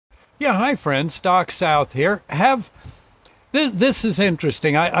Yeah, hi friends, Doc South here. This is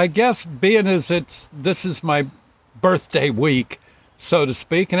interesting. I guess being as this is my birthday week, so to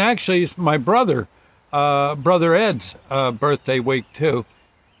speak, and actually it's my brother Ed's birthday week too.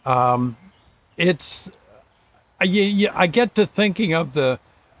 It's I get to thinking of the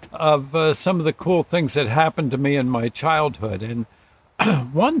of some of the cool things that happened to me in my childhood, and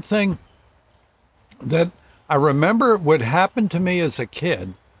one thing that I remember would happen to me as a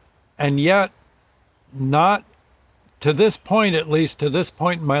kid, and yet not to this point, at least to this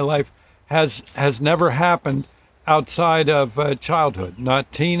point in my life, has never happened outside of childhood,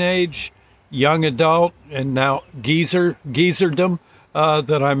 not teenage, young adult, and now geezerdom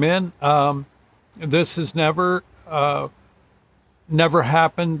that I'm in. This has never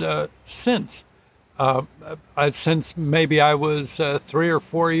happened since maybe I was 3 or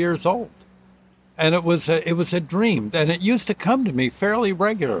 4 years old, and it was a dream, and it used to come to me fairly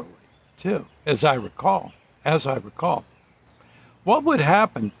regularly too, as I recall. What would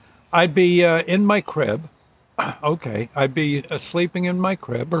happen? I'd be in my crib. Okay, I'd be sleeping in my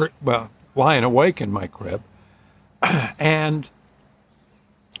crib, or well, lying awake in my crib, and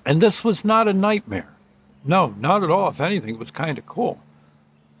this was not a nightmare. No, not at all. If anything, it was kind of cool.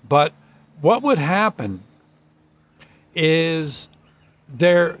 But what would happen is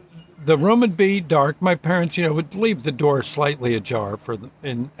the room would be dark. My parents, would leave the door slightly ajar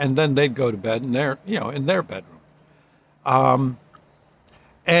and then they'd go to bed in their bedroom.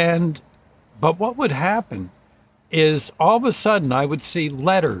 But what would happen is all of a sudden I would see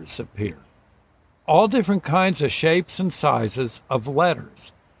letters appear, all different kinds of shapes and sizes of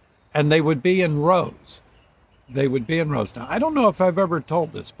letters, and they would be in rows. Now, I don't know if I've ever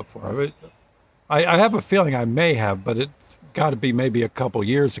told this before. I have a feeling I may have, but it's got to be maybe a couple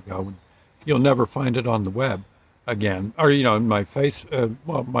years ago. You'll never find it on the web again, or in my my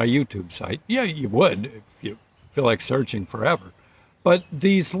YouTube site. Yeah, you would if you feel like searching forever. But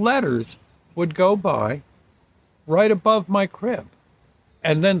these letters would go by right above my crib,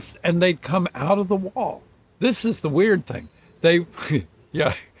 and they'd come out of the wall. This is the weird thing. They'd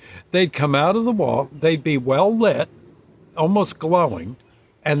come out of the wall. They'd be well lit, almost glowing,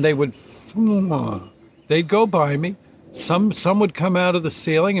 and they'd go by me. Some would come out of the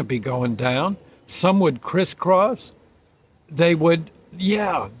ceiling and be going down. Some would crisscross. They would,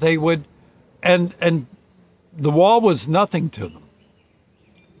 and the wall was nothing to them.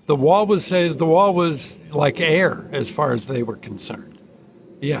 The wall was like air as far as they were concerned.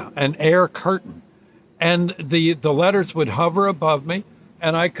 Yeah, an air curtain, and the letters would hover above me,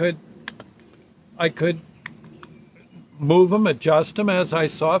 and I could move them, adjust them as I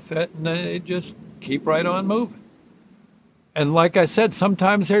saw fit, and they just keep right on moving. And like I said,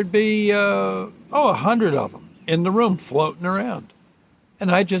 sometimes there'd be 100 of them in the room floating around, and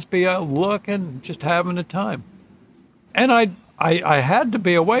I'd just be out looking, just having a time. And I had to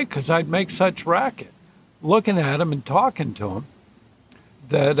be awake because I'd make such racket looking at them and talking to them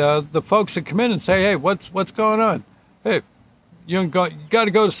that the folks would come in and say, "Hey, what's going on? Hey, you got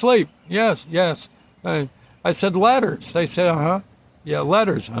to go to sleep." Yes. I said, "Letters." They said, "Uh-huh. Yeah,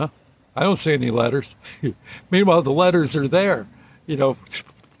 letters, huh? I don't see any letters." Meanwhile, the letters are there,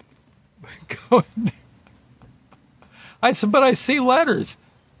 going. I said, "But I see letters.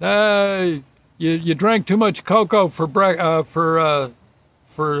 You drank too much cocoa for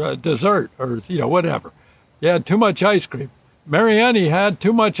dessert, or whatever. You had too much ice cream. Marianne had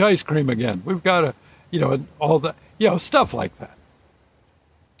too much ice cream again. We've got to, all that, stuff like that."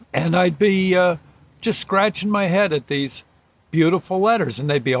 And I'd be just scratching my head at these beautiful letters, and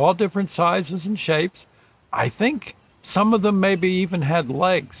they'd be all different sizes and shapes. I think some of them maybe even had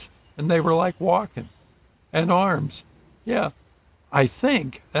legs, and they were like walking, and arms. Yeah, I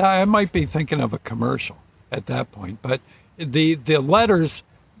think I might be thinking of a commercial at that point, but the letters,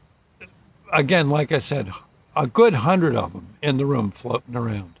 again, like I said, a good 100 of them in the room floating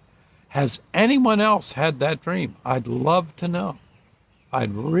around. Has anyone else had that dream? I'd love to know.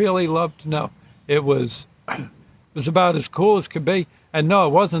 I'd really love to know. It was about as cool as could be. And no,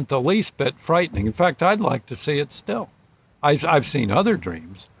 it wasn't the least bit frightening. In fact, I'd like to see it still. I've seen other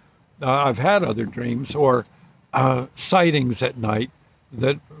dreams. I've had other dreams or sightings at night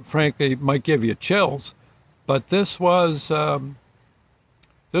that, frankly, might give you chills. But this was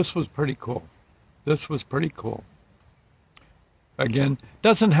pretty cool. This was pretty cool. Again,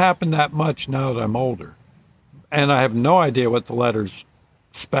 doesn't happen that much now that I'm older. And I have no idea what the letters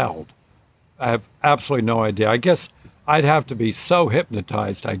spelled. I have absolutely no idea. I guess I'd have to be so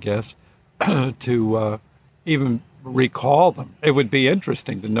hypnotized, to even recall them. It would be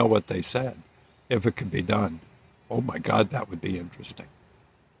interesting to know what they said, if it could be done. Oh my God, that would be interesting.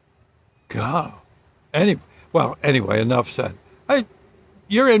 God. Anyway, enough said.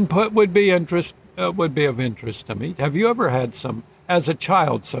 Your input would be of interest to me. Have you ever had as a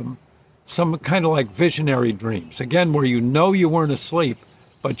child, some kind of like visionary dreams? Again, where you weren't asleep,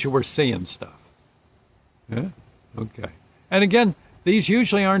 but you were seeing stuff. Yeah? Okay. And again, these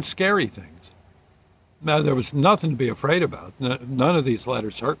usually aren't scary things. Now, there was nothing to be afraid about. None of these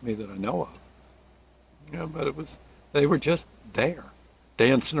letters hurt me that I know of. Yeah, but they were just there,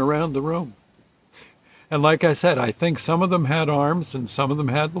 dancing around the room. And like I said, I think some of them had arms and some of them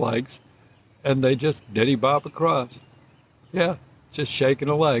had legs, and they just diddy-bop across. Yeah, just shaking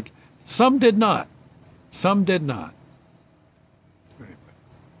a leg. Some did not. Some did not. Anyway,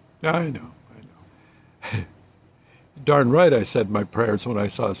 I know. Darn right I said my prayers when I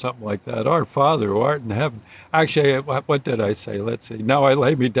saw something like that. Our Father who art in heaven. Actually, what did I say? Let's see. Now I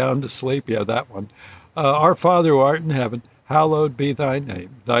lay me down to sleep. Yeah, that one. Our Father who art in heaven, hallowed be thy name.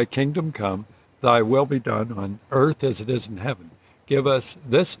 Thy kingdom come, thy will be done on earth as it is in heaven. Give us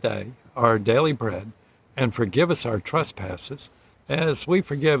this day our daily bread, and forgive us our trespasses, as we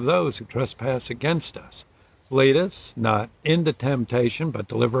forgive those who trespass against us. Lead us not into temptation, but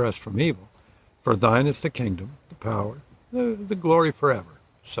deliver us from evil. For thine is the kingdom, the power, the glory forever.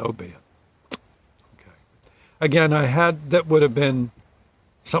 So be it. Okay. Again, that would have been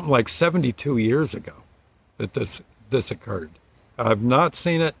something like 72 years ago that this occurred. I've not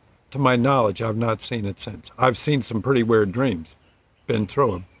seen it, to my knowledge, I've not seen it since. I've seen some pretty weird dreams, been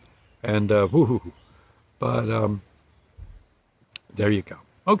through them, and but there you go.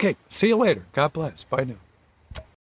 Okay, see you later. God bless. Bye now.